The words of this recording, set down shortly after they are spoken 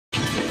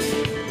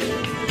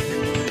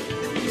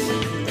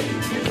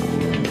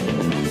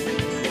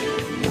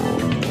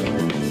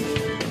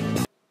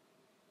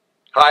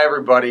Hi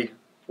everybody,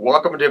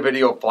 welcome to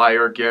Video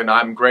Flyer again.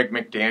 I'm Greg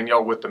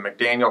McDaniel with the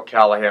McDaniel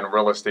Callahan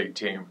Real Estate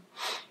Team.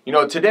 You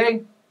know,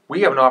 today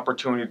we have an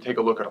opportunity to take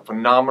a look at a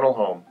phenomenal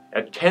home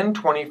at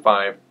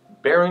 1025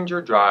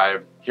 Barrenger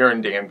Drive here in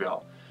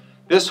Danville.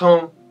 This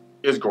home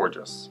is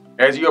gorgeous.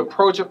 As you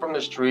approach it from the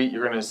street,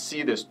 you're going to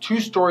see this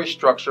two-story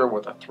structure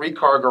with a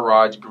three-car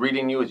garage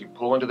greeting you as you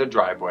pull into the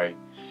driveway.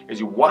 As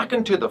you walk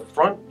into the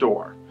front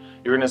door,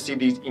 you're going to see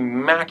these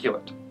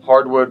immaculate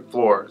hardwood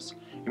floors.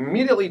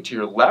 Immediately to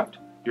your left,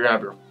 you're going to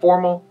have your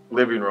formal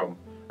living room.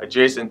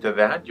 Adjacent to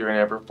that, you're going to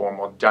have your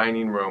formal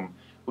dining room,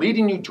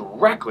 leading you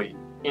directly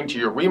into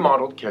your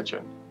remodeled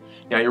kitchen.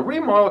 Now, your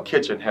remodeled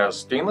kitchen has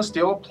stainless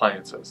steel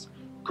appliances,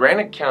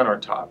 granite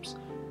countertops,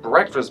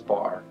 breakfast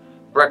bar,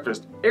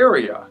 breakfast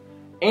area,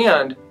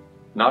 and,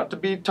 not to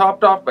be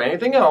topped off by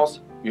anything else,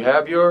 you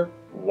have your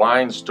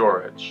wine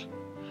storage.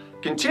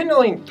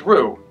 Continuing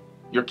through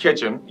your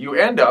kitchen, you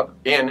end up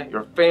in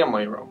your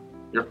family room.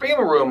 Your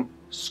family room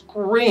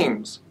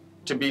screams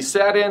to be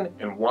sat in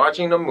and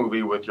watching a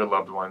movie with your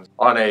loved ones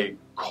on a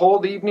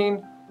cold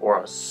evening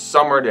or a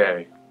summer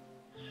day.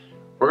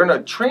 We're going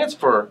to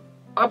transfer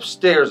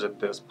upstairs at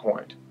this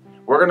point.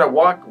 We're going to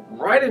walk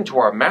right into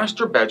our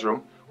master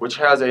bedroom, which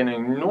has an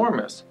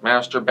enormous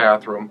master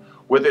bathroom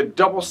with a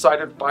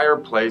double-sided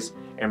fireplace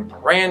and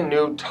brand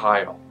new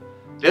tile.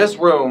 This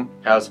room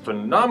has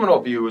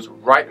phenomenal views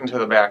right into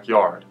the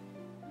backyard.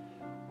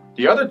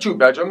 The other two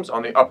bedrooms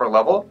on the upper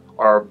level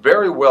are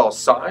very well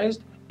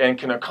sized and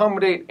can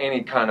accommodate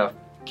any kind of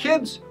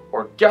kids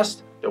or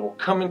guests that will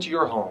come into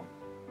your home.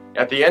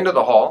 At the end of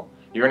the hall,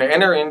 you're going to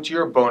enter into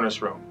your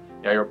bonus room.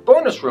 Now, your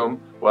bonus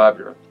room will have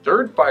your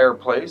third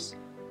fireplace,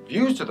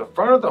 views to the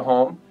front of the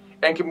home,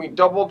 and can be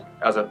doubled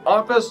as an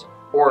office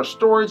or a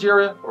storage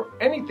area or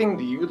anything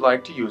that you'd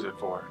like to use it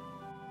for.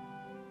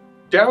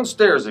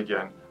 Downstairs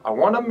again, I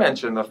want to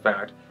mention the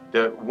fact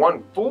that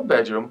one full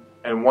bedroom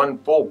and one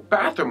full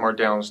bathroom are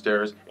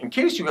downstairs in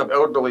case you have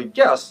elderly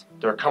guests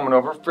that are coming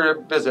over for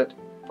a visit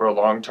for a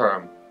long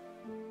term.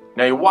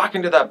 Now you walk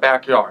into that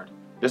backyard.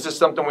 This is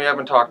something we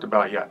haven't talked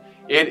about yet.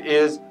 It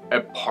is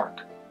a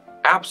park.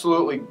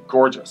 Absolutely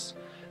gorgeous.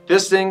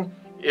 This thing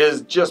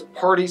is just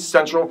party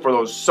central for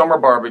those summer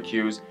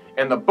barbecues,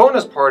 and the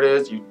bonus part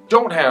is you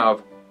don't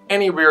have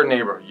any rear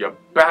neighbor. You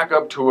back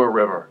up to a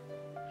river.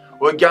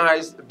 Well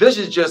guys, this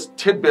is just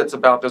tidbits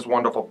about this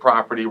wonderful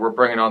property we're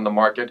bringing on the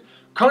market.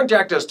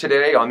 Contact us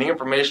today on the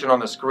information on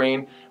the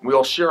screen, and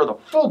we'll share the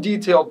full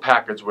detailed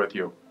package with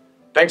you.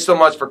 Thanks so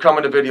much for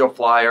coming to Video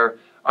Flyer.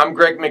 I'm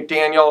Greg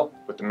McDaniel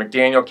with the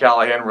McDaniel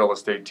Callahan Real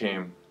Estate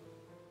Team.